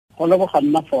go le go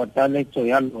ganna fota letso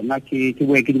ya lona ke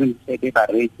boe ke di ba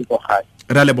retsi go gae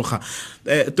ra leboga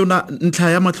tona ntlha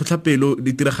ya matlhotlhapelo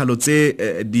ditiragalo tse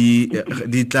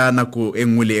di tla nako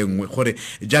engwe le engwe gore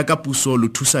jaaka puso lo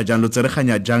thusa jang lo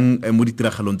tsereganya jang mo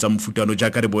ditiragalong tsa mofutano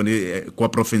jaaka re bone kwa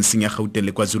provinceng ya Gauteng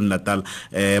le KwaZulu-Natal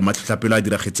matlhotlhapelo a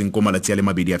diragetseng ko malatsi a le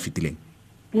mabedi a fetileng.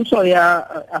 Puso ya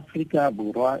Afrika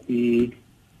Borwa e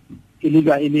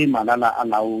le malala a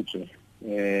laotswe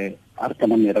a re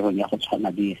kana merero ya go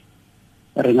tshwana di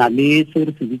re na le se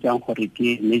re se bitsang gore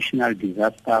ke National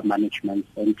Disaster Management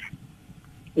Center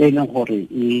e leng gore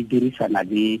e dirisana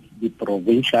le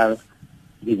di-provincial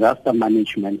disaster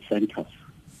management centers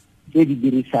tse di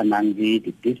dirisanang le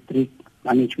di-district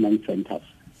management centers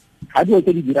ga di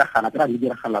tse di diragala ka re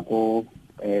diragala ko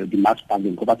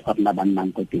di-masipaleng ko batho ba rena ba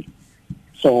nnang ko teng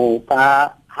so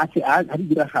ha di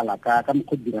diragala ka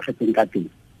mokgwa di diragetseng ka teng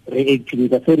re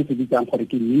activate se re se bitsang gore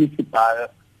ke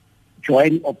municipal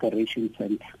Joint Operation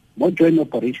Center. Mo Joint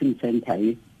Operation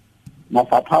Center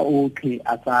mafapha otlhe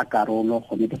a tsa karolo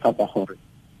go netefatsa gore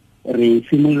re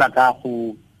simolola ka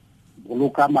go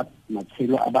boloka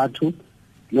matshelo a batho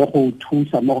le go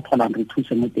thusa mo go tlholang re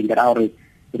thuse mo teng ra gore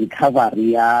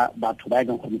recovery ya batho ba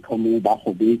ileng gore motlhomongwe ba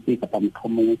go betse kapa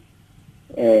motlhomongwe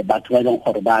batho ba ileng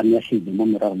gore ba amegile mo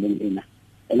mererong ena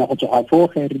ene go tsoga foo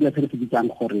ge re le se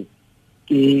bitsang gore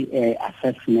ke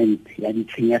assessment ya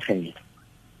ditshenyegelo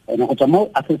ene go tswa mo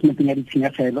assessment ya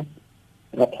ditshenyegelo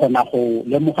re kgona go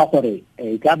lemoga gore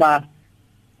ka ba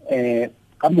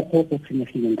ka mokgwa go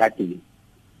tshenyegileng ka teng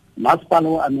masipala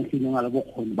o amegileng a le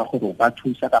bokgoni ba gore ba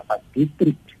thusa ka fa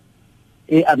district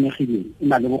e amegileng e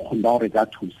na le bokgoni ba gore ka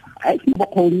thusa a e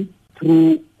bokgoni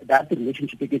through that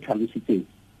relationship ke tlhalositseng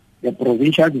the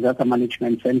provincial disaster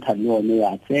management center le yone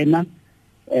ya tsena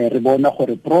re bona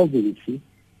gore province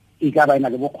e ka ba ena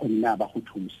le bokgoni na ba go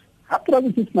thusa ha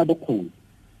province e sena bokgoni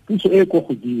puso e go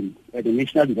godimo the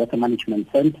National Disaster Management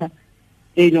Center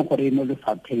e leng gore e mo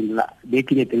lefapheng la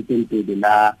bekile pele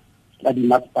la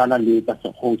dimasipala le tsa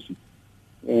Segosi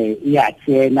ya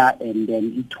tsena and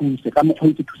then e thuse ka mokgwa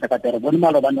e thusa ka tere bone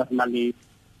malo ba nna le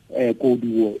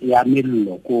koduo ya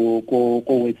mello ko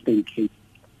Western Cape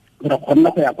re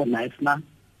kgona go ya ko Naifna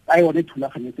ka yone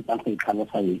thulaganyo se go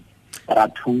itlhalosa ra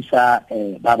thusa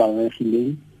ba ba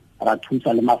begileng ra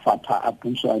thusa le mafapha a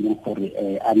puso a leng gore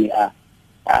a ne a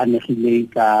amegile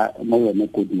ka mo yone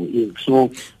koduo so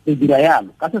e dira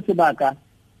yalo ka se sebaka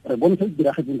re bone se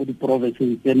diragetseng go di-province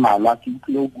tse malwa ke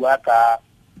utlwile o bua ka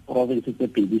province tse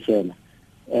pedi fela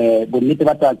bonnete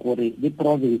ba tsa gore le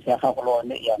province ya gago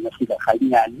lone e amegile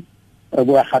gannyane re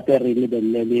boa gape re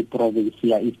lebelele le province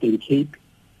ya Eastern Cape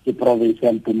ke province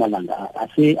ya Mpumalanga a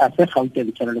se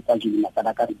Gauteng tsela le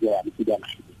KwaZulu-Natal ka re ya amegile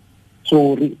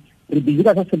so re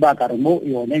dira se sebaka re mo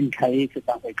yone ntlha e se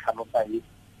tsa go itlhalosa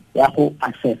ya go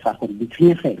assessa gore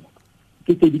ditshenyegelo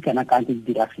ke tse di kana ka tse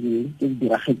di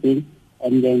diragetseng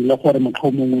and then le gore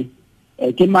motlhomongwe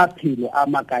ke maphelo a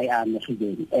makae a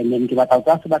amegileng and then ke batla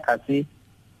ka sebaka se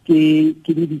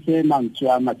ke le ditse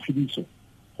mantswe a matshediso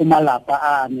go malapa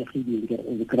a amegileng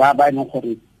ke ra ba ene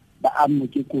gore ba amme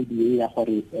ke koduo ya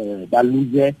gore ba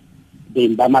lose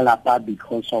beng ba malapa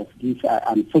because of this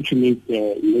unfortunate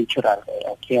natural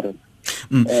occurrence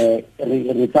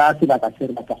re tsa sebaka se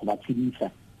re batla go ba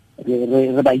tshedisa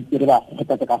re ba itse re ba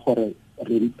kgotsa ka gore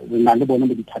re na le bone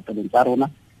mo dithatong tsa rona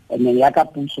ene ya ka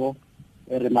puso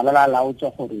re malala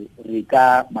laotswa gore re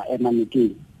ka ba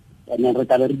emanekeng ene re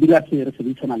tla re dira se re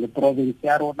sebedisana le province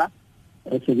ya rona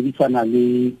re sebedisana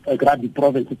le di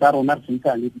province tsa rona re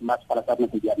sebedisana le dimasipala tsa rona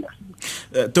tse di amegileng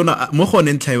Tona mo go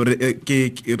ne ntlha re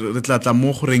tla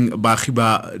mo goreng baagi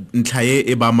ba ntlha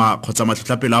e ba kgotsa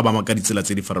matlhotlhapelo a ba ka ditsela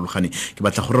tse di farologaneng ke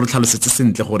batla gore re tlhalosetse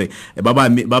sentle gore ba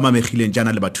mamegileng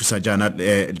jana le ba thusa jana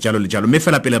jalo le jalo mme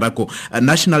fela pele rako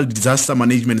National Disaster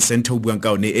Management Center o buang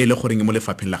ka one e le goreng mo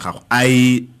lefapheng la gago a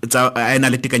ena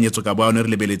le tekanyetso ka ba one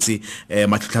re lebeletse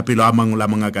matlhotlhapelo a mangwe la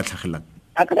mangwe a ka tlhagelang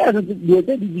a ka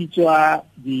di bitswa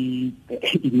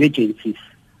di-emergencies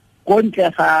kontle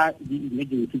ga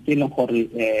di-emergency tse leng gore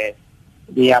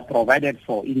they are provided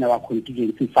for in our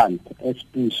contingency fund as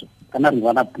Puso kana re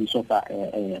bona Puso fa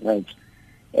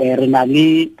re na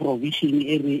le provision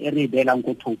e re beelang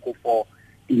ko thoko for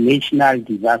the national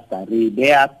disaster re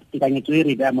bea tekanyetso e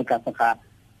re bea mo tlase ga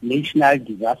National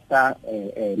Disaster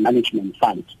Management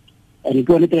Fund re ke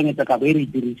one tekanyetso ka bo e re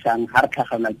dirisang ha re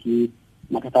tlhagelwa ke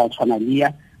mathata a tshwana le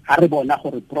ya ha re bona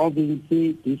gore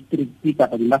province district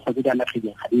kapa dimasipala tse di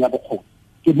amegileng ga di ya bokgoni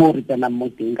ke mo re tsenang mo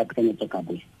teng ka tekanyetso ka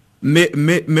boe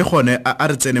me gone a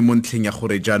re tsene mo ntlheng ya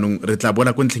gore jaanong re tla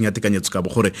bona ko ntlheng ya tekanyetso ka bo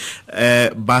gore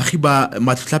baagi ba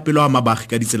matlhotlhapelo a mabaagi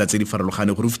ka ditsela tse di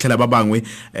farologane gore o fitlhela ba bangwe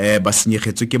ba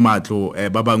senyegetswe ke matlo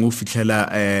ba bangwe o fitlhela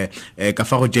ka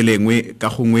fa go jelengwe ka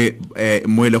gongwe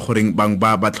mo e le goreng bang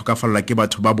ba tlhokafalelwa ke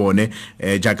batho ba bone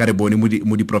jaaka re bone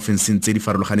mo diprofenseng tse di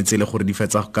farologane tse e le gore di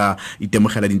fetsa ka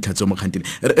itemogela dintlha tse mo kganteng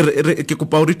ke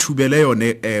kopa o re thubele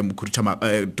yone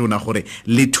Tona gore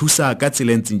le thusa ka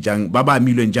tsela ntseng jang ba ba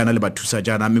amilweng jana le ba thusa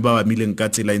jana mme ba ba amileng ka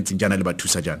tsela ntseng jana le ba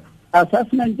thusa jana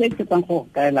assessment e ke tsang go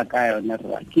kaela ka yone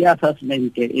ke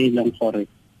assessment e leng gore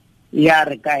ya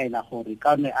re kaela gore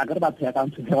ka ne a re batho ya ka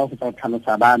ntse go tsa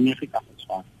tlhalosa ba amege ka go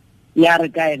tshwana ya re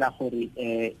kaela gore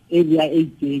area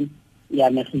 18 ya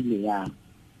megile ya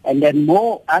and then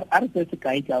mo a re se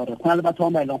kae ka gore gona le batho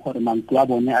ba ileng gore mantlo a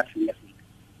bone a senyegile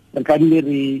re ka dile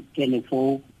re kene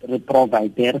fo re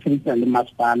provide re fetsa le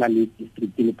masepala le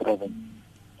district le province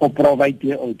go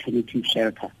provide alternative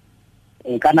shelter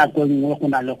ka nako nngwe go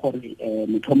na le gore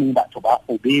motho mongwe batho ba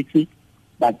obetse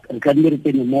but re ka dile re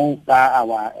tsene mo ka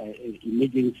our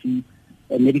emergency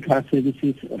medical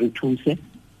services re thuse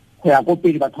go ya go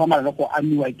pele batho ba malala go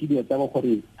amiwa ke dilo tsa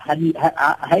gore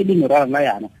ha ile merero la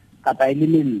yana kapa ile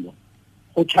mello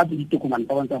go tšhabe ditokomane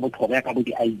tsa bona tsa botlhokwa ya ka bo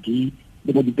di-ID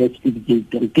le bo di-birth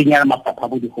certificate re kenya mafapha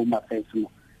bo di-home affairs mo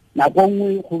nako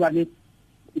nngwe go ba le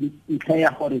ntlha ya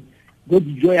gore bo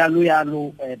dijo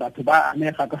yalo batho ba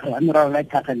amega ka ga merero la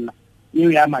tlhagelela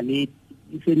eo ya male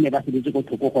e se nne ba sebetse go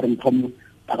thoko gore motho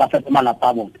ba ka fepa malapa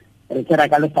a bone re tsera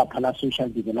ka lefapha la social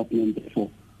development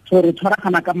so re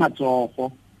tshwaragana ka matsogo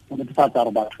go netefatsa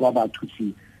gore batho ba ba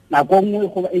thusile nako nngwe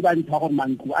go e ba ntsha gore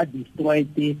mantlo a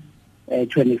destroyed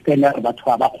to an extent gore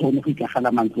batho ba kgone go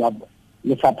ikagela mantlo a bone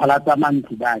lefapha la tsa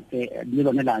mantlo ba le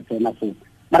lone la tsena foo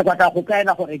mara ka go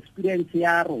kaela gore experience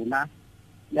ya rona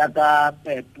ya ka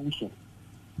puso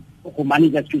go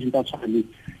manage situation tsa tshwane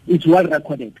it's well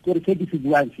recorded gore se di se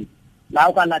buang se la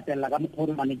o ka latella ka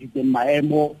mokgwa manage teng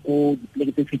maemo go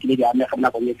dipleke tse fetile di amega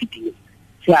nako e fetile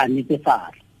se a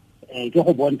netefala ke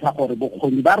go bontsha gore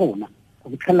bokgoni ba rona go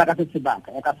fitlhella ka se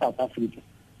sebaka ya ka South Africa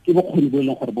ke bokgoni bo e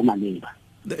leng gore bo maleba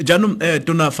jaanong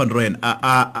Tona Van Rooyen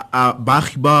a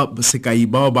baagi ba sekai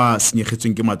bao ba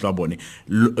senyegetsweng ke matlo a bone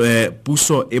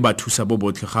puso e ba thusa bo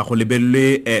botlhe ga go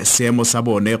lebelele seemo sa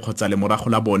bone kgotsa le morago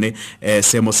la bone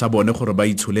seemo sa bone gore ba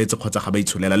itsholetse kgotsa ga ba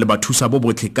itsholela le ba thusa bo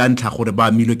botlhe ka ntlha gore ba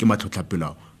amilwe ke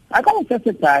matlhotlhapelo a ka go se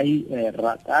sekai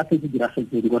ka se se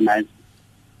diragetseng go nice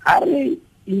a re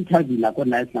interview la go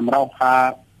nice na morago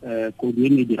ga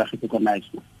kodine diragetse go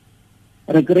nice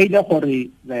re kreile gore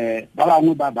ba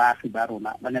bangwe ba baagi ba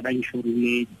rona ba ne ba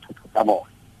inshorile dithoto tsa bone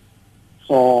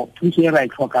so thuso e ba e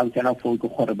tlhokang fela foo ke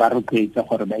gore ba rotloetse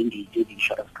gore ba engage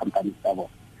di-insurance companies tsa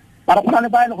bone mara go na le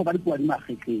ba e le go ba dipuwa di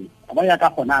magetleng a ba ya ka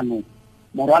gona anong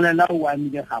morwalela o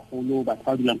amile gagolo batho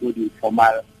ba dulang ko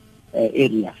di-informal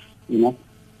areas you know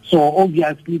so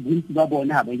obviously bontsi ba bone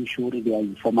ga ba insure their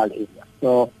informal areas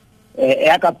so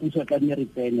ya ka puso ka nne re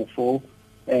tsene foo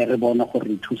re bone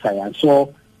gore re thusa yang so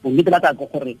bonnete ba tla go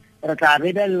gore re tla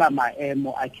rebella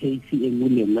maemo a case e nngwe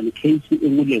le nngwe le case e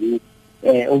nngwe le nngwe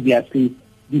obviously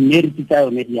di-merit tsa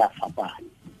yone di a fapana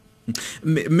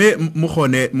me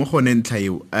mo gone ntlha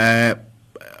eo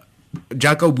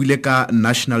jaaka o buile ka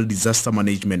National Disaster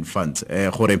Management Fund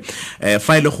gore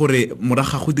fa ile gore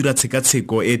moraga go dira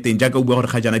tshekatsheko e teng jaaka o bua gore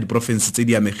ga jana diprofense tse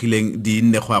di amegileng di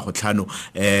nne go ya go tlhano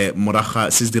moraga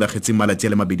se se diragetseng malatsi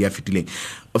le mabedi a fetileng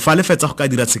fa le fetsa go ka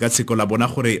dira tshekatsheko la bona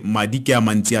gore madi ke a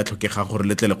mantsi a tlhokega gore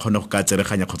le tle le kgone go ka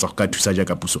tsereganya kgotsa go ka thusa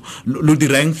jaaka puso lo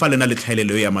dirang fa lena le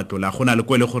tlhaelelo ya matola go na le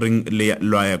go le goreng le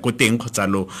ya go teng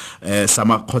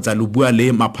kgotsa lo bua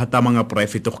le maphata a mangwe a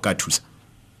private go ka thusa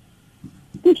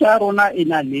puso ya rona e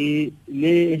na le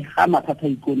ga mathata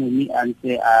ikonomi a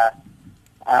ntse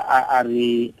a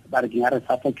re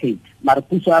suffocate mara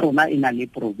puso ya rona e na le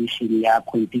provision ya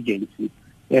contingency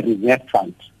reserve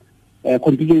fund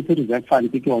contingency reserve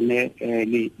fund ke yone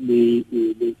le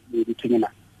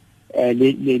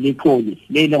tlole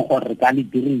le leng gore re ka le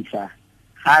dirisa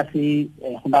ga se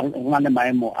go na le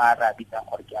maemo a re a bitsang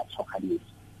gore ke a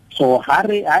tshoganyetso so ha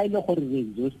ile gore re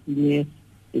exhaustile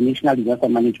the National Disaster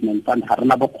Management Fund ha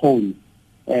rena bokgoni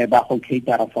ba go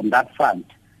cater from that fund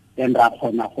then ra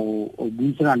khona go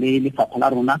buisana le lefapha la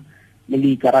rona le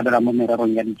le ikarabela mo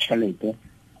mererong ya ditšhelete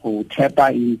go tap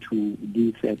into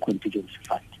this contingency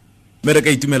fund mere ka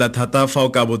itumela thata fa o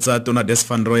ka botsa Tona Des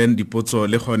Van Rooyen dipotso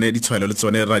le gone ditshwaelo le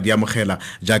tsone ra di amogela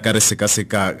jaaka re seka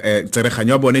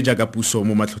tsereganyo bone jaaka puso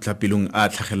mo matlhotlhapelong a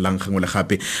tlhagellang gangwe le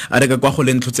gape a re ka kwa go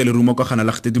lentlo tse le rumo kwa gana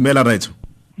la gte dumela raitso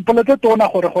Mpoletse Tona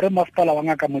gore masepala wa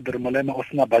ngaka Modiri Moleme o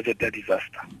sena budget ya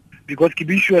disaster because ke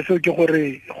bishwa seo ke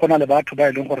gore gona le batho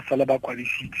ba ileng gore sala ba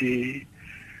kwadisitse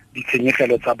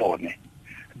ditshenyegelo tsa bone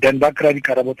then ba kry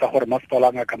dikarabo tsa gore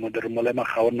masepala nga ka moderimolema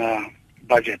ga ona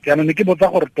budget ya ne ke botsa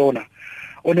gore Tona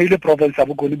o ne ile province ya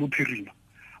Bokone Bophirima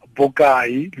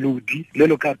bokai ludi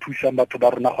le lo ka thusa batho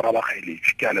ba rona gore ba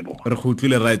gaeletse ke a leboga re go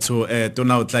utlwile right so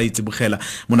Tona o tla itsebogela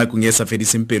mo nakong e sa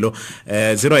fediseng pelo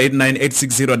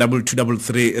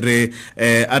 0898602233 re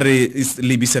a re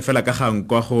lebise fela ka gang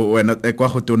kwa go wena kwa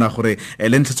go Tona gore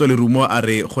le ntletso le rumo a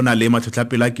re gona le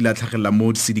matlhotlhapelo a kila tlhagella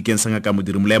mo sedikeng sa ngaka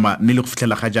Moderimolema mme le go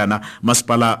fitlhela ga jana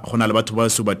masepala gona le batho ba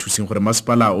se ba thusing gore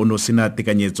masepala o no sena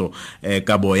tekanyetso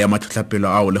ka bo ya matlhotlhapelo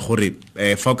ao le gore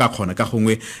fa o ka kgona ka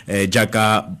gongwe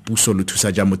jaaka Puso le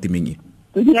thusa ja mo temeng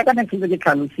ya ka ntle ke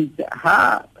tlhalositse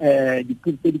ha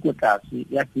diputse di go tlase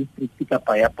ya district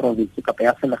kapa ya province kapa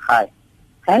ya Selegae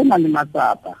ga ena le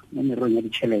matsapa mo merong ya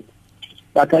ditšhelete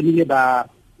ba ka dile ba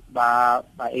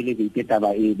elevate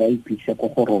taba e ba ipise go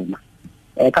rona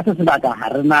ka se sebaka ha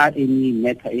rena any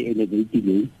matter e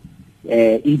elevating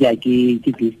ida ke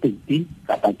district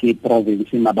kapa ke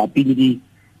province mabapi le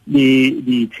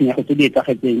di tshenyego tse di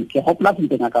etsagetseng ke gopla go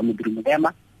tsena ka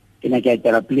Moderimolema ke na ke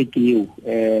etela pele ke eo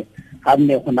ga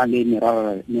nne go na le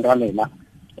meralela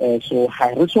so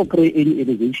ha re so kry any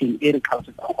elevation e re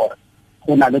tlhalosetsang gore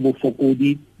go na le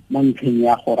bofokodi mo ntlheng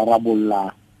ya go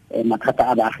rarabolla mathata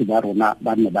a baagi ba rona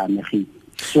ba nne ba amegile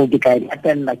so ke tla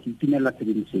etela ke itumela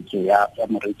tshedimosetso ya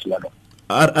moreetsi wa lona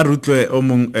a rutlwe o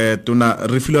mong Tona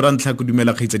re file ra ntlha go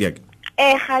dumela kgaitsa diake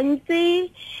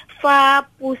gantsi fa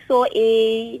puso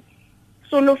e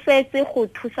solofetse go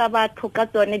thusa batho ka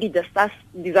tsone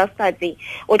disaster tse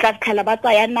o tla fitlhela ba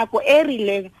tsaya nako e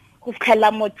rileng go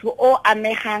fitlhela motho o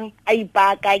amegang a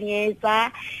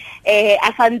ipaakanyetsa a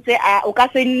santse o ka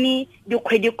se nne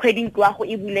dikgwedi ntlo go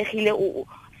e bulegile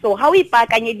so ha o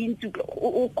ipaakanyedintse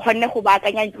o kgonne go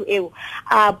baakanya ntlo eo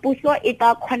puso e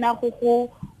tla kgona go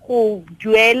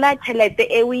duela tšhelete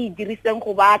e o e diriseng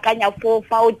go baakanya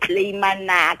fa o claima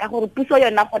na ka gore puso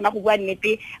yona gona go bua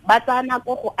nnete ba tsaya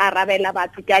nako go arabela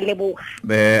batho ke a leboga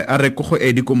a re go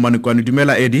Edi ko Manokwane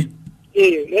dumela Edi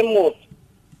le mo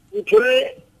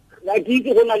utlwe la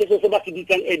ditse go na le se ba se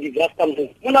ditsang disaster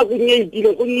mo na go nye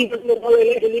dilo go nye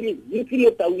le le le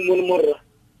le tau mo morra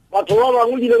batho ba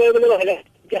bangwe dilo ba le ba hele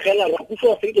ke gela ra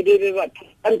puso se ke be batho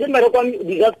ante mare kwa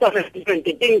disaster assessment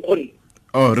ke eng gore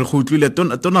re go utlwile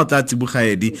Tona o tla tsiboga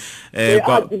Edi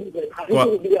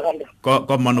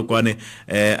kwa Manokwane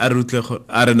a re utlwe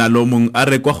a re na lo mong a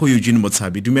re kwa go Eugene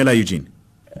Motshabi dumela Eugene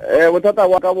bothata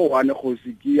wa ka bo wane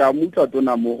kgosi ke ya mutla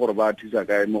Tona mo gore ba thusa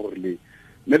kae mo gore le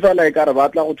mme fela e ka re ba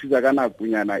tla go thusa ka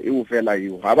nakonyana eo fela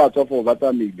eo ga ba tsofo ba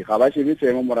tsamaile ga ba shebe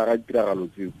seemo morago ditiragalo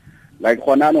tseo like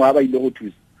gona no ha ba ile go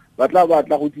thusa ba tla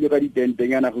go tlile ka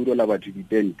ditentenyana go irola batho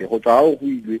ditente go tswa go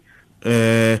ilwe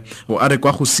o a re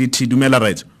kwa go City dumela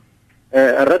right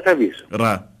Ratabiso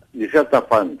ra disaster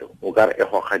fund o ka re e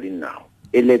goga dinao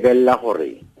e lebella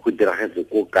gore go diragetse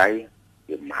ko kae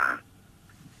e mang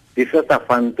disaster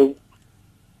fund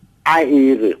a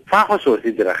ire fa go so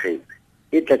se diragetse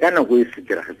e tla kana go se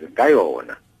diragetse ka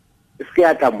yona e se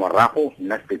ya tla morago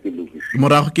nna se ke lukisi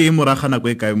morago ke moragana go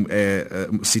e kae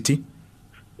City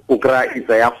o kra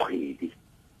itsa ya kgwedi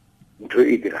ntho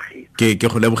e diragetse ke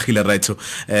go lebogile right so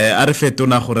a re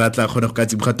fetona gore a tla gone go ka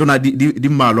tsiboga Tona di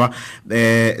mmalwa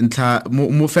ntla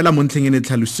mo fela mo ntlheng e ne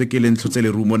tlhalositswe ke le ntlhotsele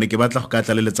rumo ne ke batla go ka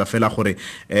tlaleletsa fela gore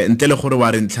ntle le gore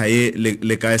wa re ntlha e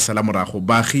le ka sala morago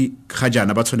baagi ga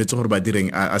jana ba tshwanetse gore ba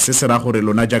direng a se se ra gore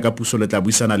lona jaaka puso le tla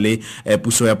buisana le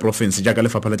puso ya province jaaka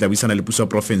Lefapha le tla buisana le puso ya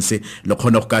province le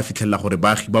kgone go ka fitlhela gore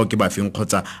baagi bao ke ba feng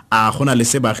kgotsa a gona le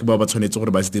se baagi bao ba tshwanetse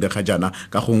gore ba se dire ga jana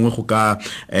ka gongwe go ka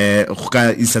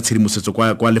isa tshedimosetso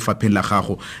kwa lefapheng la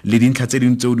gago le dintlha tse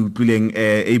dingwe tse o di utlwileng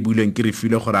e buileng ke re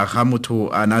file gore ga motho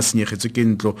a na senyegetse ke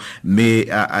ntlo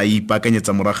mme a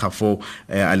ipaakanyetsa moragafo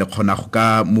a le kgona go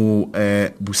ka mo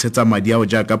busetsa madi ao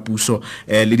jaaka puso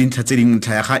le dintlha tse dingwe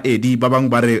ntlha ya ga Edi ba bang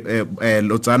ba re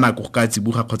lo tsana go ka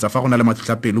tsibuga kgotsa fa go na le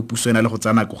matlhotlhapelo puso ena le go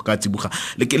tsana go ka tsibuga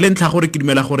le ntlha gore ke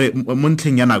dumela gore mo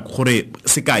ntlheng ya nako gore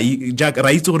sekai jaaka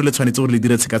ra itse gore le tshwanetse gore le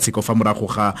dire tshekatsheko fa morago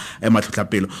ga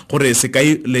matlhotlhapelo gore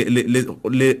sekai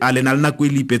le a le na le nako e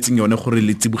le ipetseng yone gore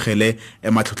le tsibogele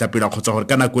matlhotlhapelo kgotsa gore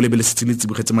ka nako le be le setse le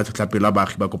tsibogetse matlhotlhapelo a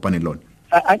baagi ba kopane lone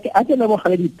a ke le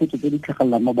bogale dipotso tse di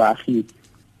tlhagelelang mo baagi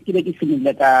ke be ke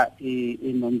simolole ka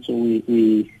e nontso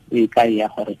e ka ya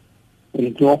gore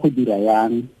re ke go dira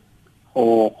yang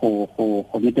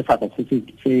go netefatsa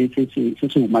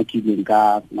se umakileng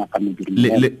ka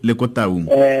Moderimolema le ko taung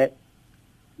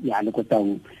ya le ko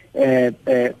taung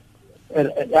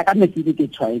ya ka metsi ke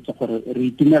tshwaetse gore re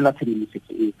itumela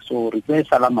tshedimosetso e so re tse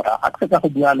sala morago a ke go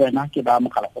bua le wena ke ba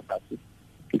mogala go tlase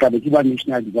ke ka be ke ba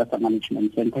National Disaster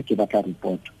Management Center ke batla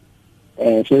report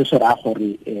se se ra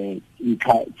gore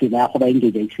ke ba go ba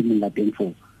engage in la teng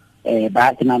fo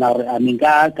ba ke nana gore a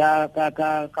minga ka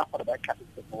gore ba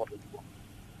tlhagise gore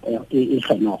e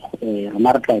geno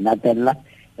re tla latella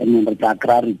and re tla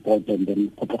kra report and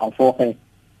then go tloga fo ke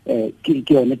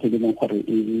yone ke dileng gore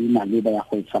e maleba ya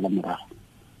go tsala morago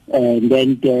and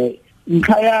then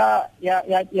ntlha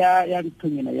ya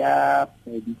nthunyana ya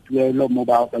dituelo mo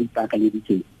ba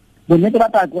ipakanyeditseng bonnete ba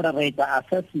tla gore re etsa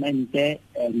assessment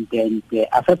and then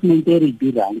assessment re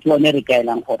dirang ke yone re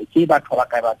kaelang gore ke batho ba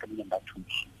kae ba tlileng ba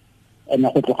thusa and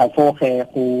go tloga fo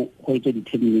go etsa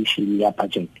determination ya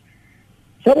budget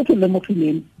se re le mo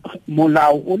tlileng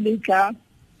molao o letla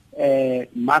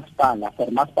masipala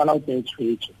gore masipala o tse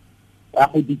tshwetso ya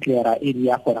go declare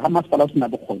area gore ha masipala o sena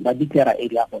bokgoni ba declare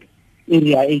area gore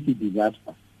area e ke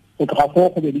disaster go tloga fo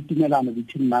go be le tumelano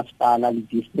between masipala le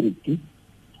district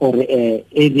gore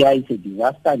area is a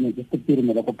disaster and district re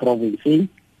mo go province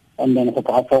and then go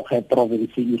tloga fo go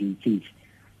province e re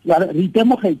re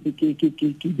itemogetse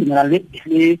ke dinala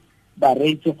le ba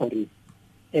reitse gore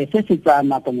se se tsa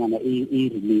nakonyana e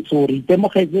rile so re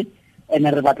itemogetse and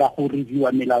re batla go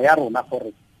reviewa melao ya rona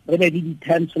gore re be le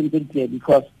di-terms and conditions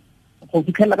because go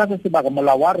fitlhela ka se ba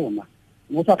molao wa rona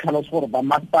mo sa tlhalosa gore ba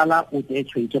masipala o tse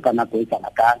tshwetso ka nako e kana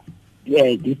ka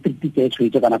district tse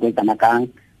tshwetso ka nako e kana ka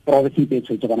province tse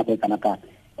tshwetso ka nako e kana ka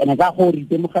and ka go re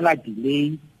itemogela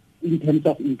delay in terms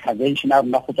of intervention a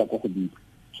rona go tswa go godimo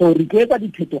so re tletsa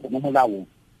diphetogo mo molaong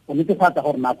go netefatsa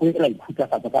gore nako e ra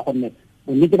ikhutsafatsa ka gonne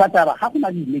go netefatsa ba ga go na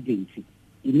le emergency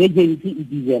e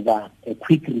deserve a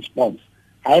quick response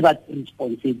ha e ba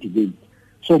response e delay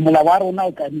so molao wa rona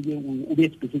o kanile o be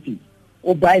specific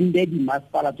o binde di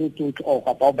masipala tsotlhe o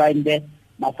kapa o binde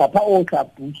mafapha o tla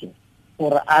puso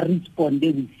gore a responde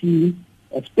within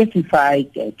a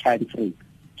specified time frame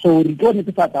so re tlo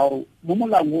netefatsa gore mo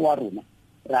molaong wa rona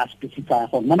ra specify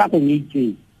gore mo nakong e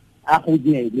itseng a go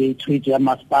le tshwetso ya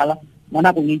masipala mo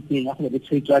nakong e itseng a go le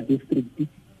tshwetso ya district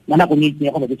mo nakong e itseng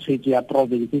a go le tshwetso ya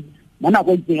province mo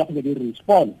nakong e itseng a go le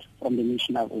respond from the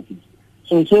national office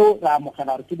so ra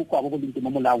mogela re ke bokwa bo leng mo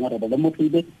molaong re le mo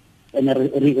tlile and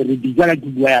re dijala di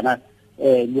bua yana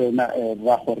le yona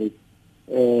ba gore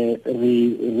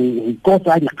re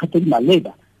kotsa di kgato di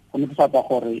maleba go netefatsa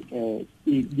gore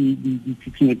di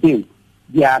tsitsitseng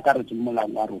di a ka re mo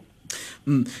molaong wa rona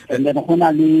and then go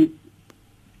na le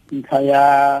ntlha ya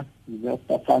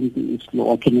disaster fund is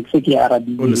low okay ne se ke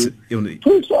arabi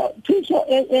thuso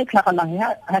e tlhagalang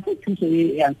ha se thuso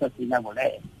e unsustainable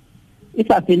e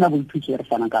sa sustainable thuso re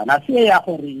fana kana se ya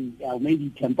gore maybe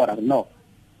temporary no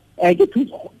ke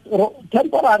thuso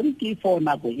temporary ke for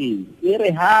nako e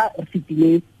re ha re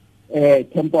fitile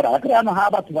temporary re ano ha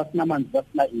batho ba sena mantsi ba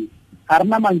sena ha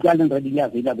rena mantsi a leng readily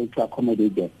available to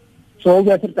accommodate them so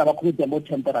we are set up with more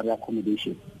temporary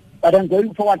accommodation but then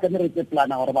going forward can re plan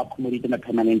gore ba accommodate na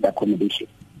permanent accommodation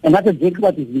and that's exactly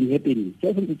what is being happening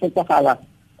so se se tsagala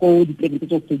go diplekete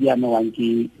tso tse di amewang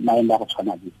ke maemo a go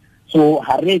tshwana le so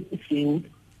ha re field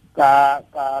ka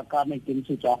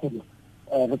maikemisetso a gore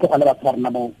re tlogele batho ba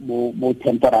rena mo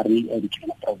temporary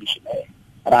education provision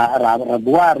ra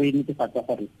bua re netefatsa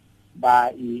gore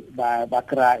ba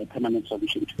kry a permanent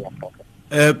solution to their problem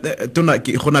Tona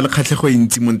go na le kgatlhego e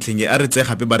ntsi mo ntlheng a re tse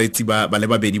gape ba retsi ba le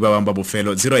babedi ba bang ba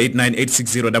bofelo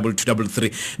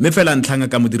 0898602233 mme fela ntlhanga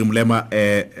ka modiri molema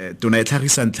Tona e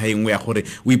tlhagisa ntlha engwe ya gore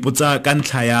o ipotsa ka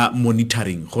ntlha ya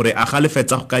monitoring gore a ga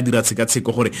lefetsa go ka dira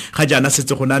tshekatsheko gore ga jana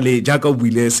setse go na le jaaka o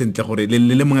buile sentle gore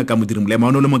le monga ka modiri molema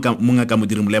o no le monga ka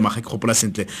modiri molema ga ke gopola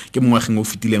sentle ke mongwageng o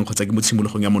fitileng kgotsa ke mo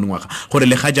tshimologong ya monongwaga gore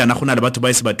le ga jana go na le batho ba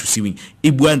se ba thusiweng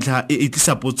e bua ntlha e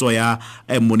tlisa potso ya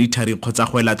monitoring kgotsa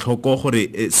go ela tlhoko gore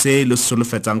se le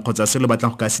solofetsang kgotsa se le batlang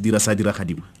go ka se dira sa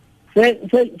diragadimo se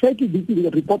ke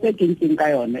ditse report e keng ka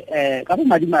yone ka bo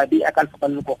madi a ka lefapha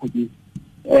le go godimo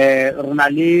re na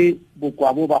le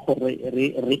bokwabo ba gore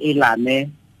re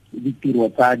elane ditiro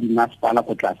tsa dimasipala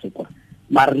go tlase kwa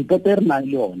mara report e re nang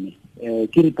le yone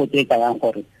ke report e ka yang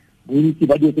gore bontsi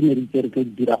ba dio tse ne re itse re tlo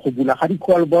dira go bula ga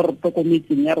di-call board ko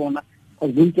metseng ya rona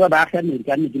gore bontsi ba baagi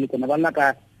Amerika ne ke le kone ba lla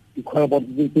ka di-call board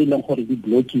tse e leng gore di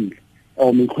blockile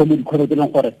o mekgomo dikgwebo tse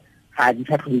leng gore ga di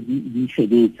sa tlhole di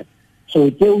sebetsa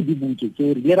so tseo di butse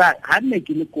tseo re dira ga nne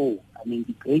ke le ko I mean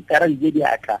di-creatara di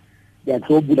atla di a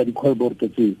tlo bula di-call board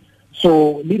tseo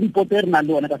so le report e re nang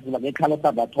le one ka sebaka e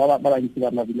tlhalosa batho ba bantsi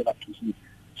ba bile ba thusiwa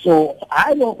so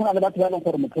ha e le go na le batho ba leng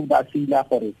gore motho ba fila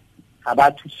gore ga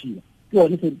ba thusiwa ke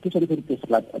yone se ke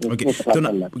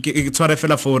tshware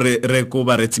fela for re ko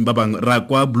ba retsing ba bang ra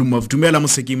kwa Bloemhof dumela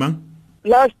mosekimang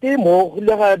last mo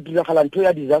le ga diragala ntho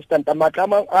ya disaster nta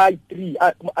matlama a 3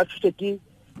 a thuse ke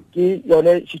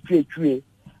yone situetswe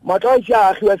matlo a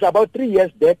Isi was about 3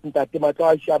 years back ntate matlo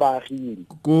a Isi ba agile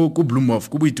ko Bloemhof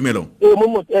ko Boitumelong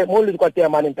mo le kwa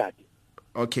Teman ntate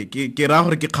okay ke ra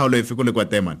gore ke kgaolo efe ko le kwa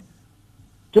Teman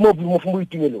ke mo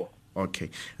Boitumelong okay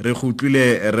re go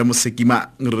tlile re mo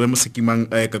sekimang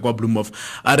ka kwa Bloemhof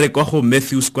a re kwa go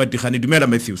Matthews kwa Tigane dumela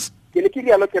Matthews ke le ke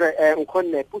rialo ke re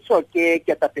nkgonne puso ke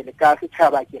ketapele ka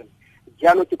setšhaba ke re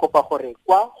jaanong ke kopa gore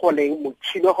kwa go leng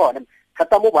motšhino gone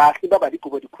thata mo baagi ba ba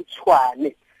dikobo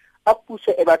dikhutshwane a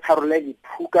puso e ba tharole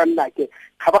diphuka nnake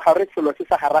ga ba gare selo se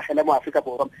sa garagele mo Afrika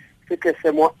Borwa se tle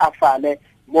se mo afale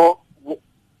mo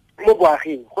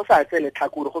boaging go sa tsele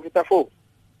tlhakore go feta foo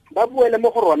ba buele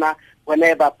mo go rona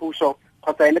bone ba puso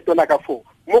kgotsa ene tona ka foo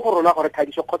mo go rona gore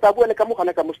Thadiso kgotsa buele ka mo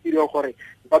gona ka mo studio gore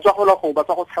ba tswa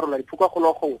go tsharola diphuka go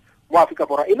logong mo Afrika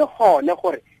Borwa ile gone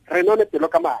gore re none pelo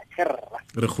ka matsherra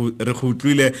re go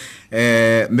utlwile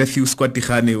Matthews kwa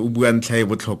Tigane o bua ntlha e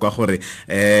botlhokwa gore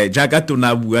jaaka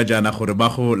Tona bua jana gore ba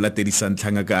go latedisa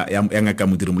ntlhanga ka ya ngaka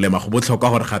modiri molema go botlhokwa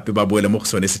gore gape ba boele mo go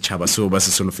sone setšhaba seo ba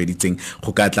se solofeditseng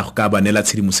go ka tla go ka banela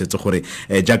tshedimosetso gore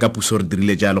jaaka puso re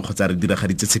dirile jalo kgotsa re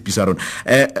diragaditse tshepiso rona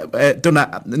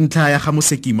Tona ntlha ya ga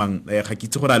mosekimang ga ke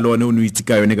itse gore a le one o ne o itse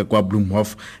ka yone ka kwa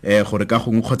Bloemhof gore ka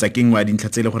gongwe kgotsa ke ngwa dintlha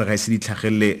tse le gore ga se di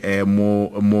tlhagelle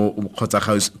mo kgotsa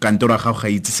kantoro ga ga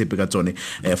itse sepe ka tsone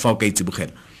fa o ka itse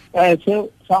bogela so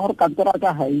sa gore kantoro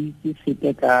ka ga itse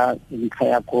sepe ka ntlha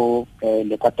ya ko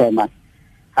le kwa Tona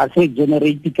ga se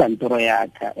generate kantoro ya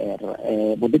ka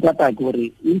bodikata ke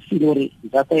gore e sile gore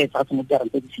data e tsa mo tsara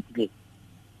tse di fitile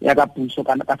ya ka puso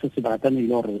kana ka se ba tsane le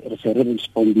gore re se re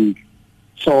responding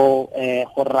so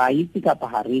go ra itse ka pa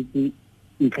haretse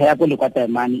ntlha ya ko le kwa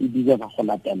Tona e dile ba go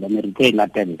latela me re ke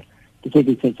latela ke se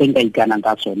di se nka ikana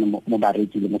ka sone mo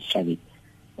bareki le mo setšhabeng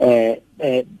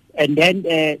and then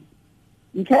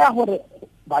ntlha ya gore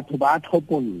batho ba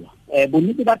tlhopolwa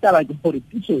bonnete ba taba ke gore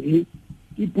puso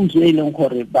ke puso e leng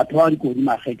gore batho ba di kodi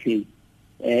magetleng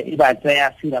e ba tsaya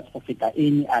serious go feta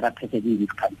any other president in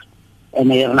this country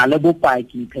and re na le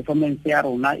bopaki performance ya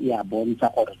rona ya bontsha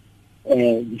gore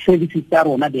di-services tsa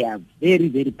rona they are very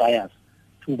very biased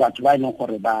to batho ba e leng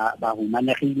gore ba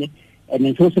humanegile and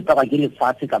then se se ka ba ke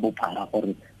lefatshe ka bophara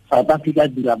gore South Africa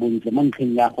dira bontle mo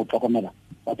ntlheng ya go tlhokomela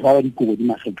batho ba dikobo di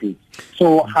magetleng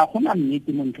so ga gona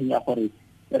nnete mo ntlheng ya gore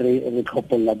re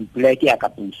tlhopolola di-plek ya ka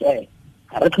puso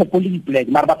ga re tlhopole di-plek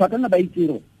mara batho ba kana ba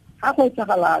itsero ga go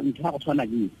etsagala ntlha go tshwana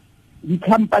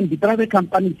di-company di-private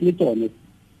companies le tsone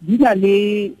di na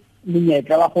le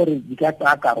monyetla wa gore di ka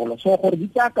tsaya karolo so gore di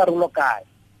tsaya karolo kae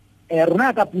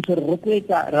rona ka puso re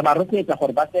ba rotloetsa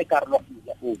gore ba tseye karolo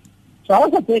so ga o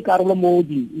sa tseye karolo mo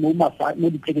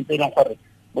di-plek tse e leng gore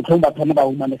motlhong ba thone ba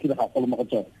humanegile ga golo mo go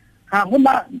tsone ga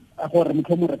gona gore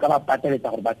motlhong re ka ba pateletsa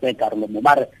gore ba tseye karolo mo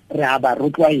mare re a ba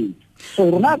rotloetsa so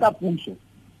rona ka puso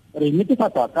re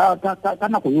netefatsa ka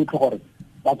nako yotlhe gore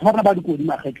batho ba rona ba dikodi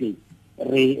magetleng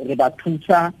re ba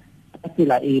thusa ka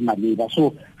tsela e maleba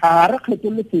so ga re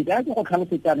kgetolole sepe a ke go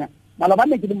tlhalosetsana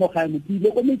malobane ke le mo gae motho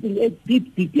ile ko metseng e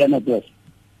deep ya Northwest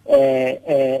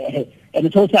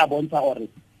and so se a bontsha gore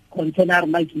concern ya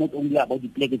rona is not only about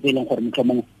di-plek tse e leng gore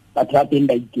motlhomong batho ba teng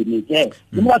ba ikemetse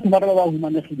le mo batho ba ba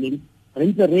humanegileng re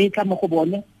ntse re tla mo go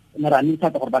bone ne ra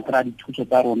netefatsa gore ba kry-a dithuso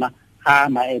tsa rona ga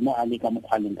maemo a le ka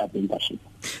mokgwaleng ka teng ka shepa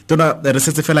Tona re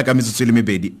setse fela ka metsotso le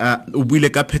mebedi o buile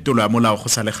ka phetolo ya molao go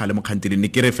sa le gale mo kgantele ne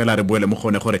ke re fela re boele mo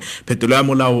gone gore phetolo ya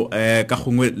molao ka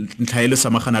gongwe ntlha e le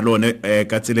samagana le one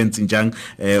ka tselentseng jang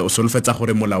o solofetsa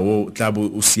gore molao o tla bo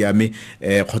o siame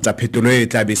kgotsa phetolo e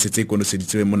tla be setse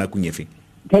konoseditswe mo nakong efeng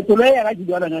phetolo ya ga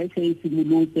didiwalana e se e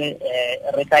simolotse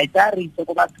re tla itsa re itse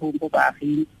ko bathong ko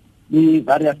baaging le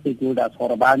various stakeholders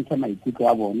gore ba ntshe maikutlo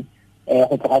a bone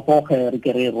go tloga foo re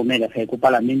ke re romele ge ko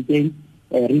palamenteng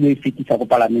re ile fetisa ko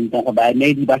palamenteng go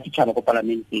baemedi ba setšhaba ko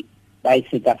palamenteng ba e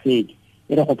sekaseke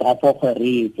e re go tloga foo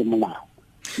re etse molao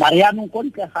mare yaanong ko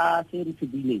ntle ga se re se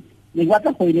bileng ne ke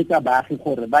batla go eletsa baagi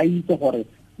gore ba itse gore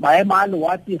maemo a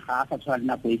loapi ga a sa tshwana le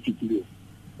nako e fetileng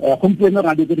gompieno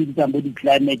rena di re ditsang bo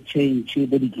di-climate change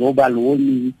bo di-global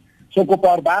warming so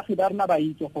kopa gore baagi ba rena ba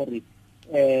itse gore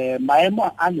maemo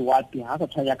a loapi ga a sa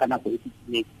tshwana ka nako e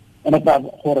fetileng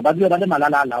gore ba dule ba le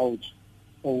malala a laotswe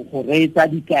go reetsa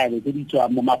dikaelo tse di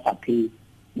tswang mo mafapheng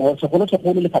mo segolo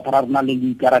lefapha ra rona le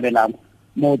le ikarabelang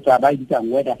mo tsa ba ditsang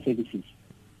weather services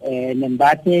then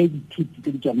ba tse dithuti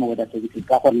tse di tswang mo weather services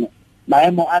ka gonne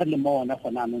maemo a re le mo one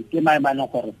gone anong ke maemo a leng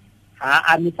gore ga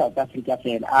a ame South Africa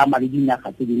fela a ama le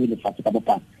dinaga tse dingwe lefatshe ka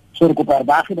bophara so re kopa gore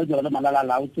baagi ba dira le malala a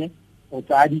laotswe go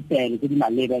tsaya ditaelo tse di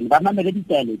maleba ba mamele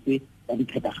ditaelo tse ba di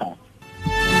phethagala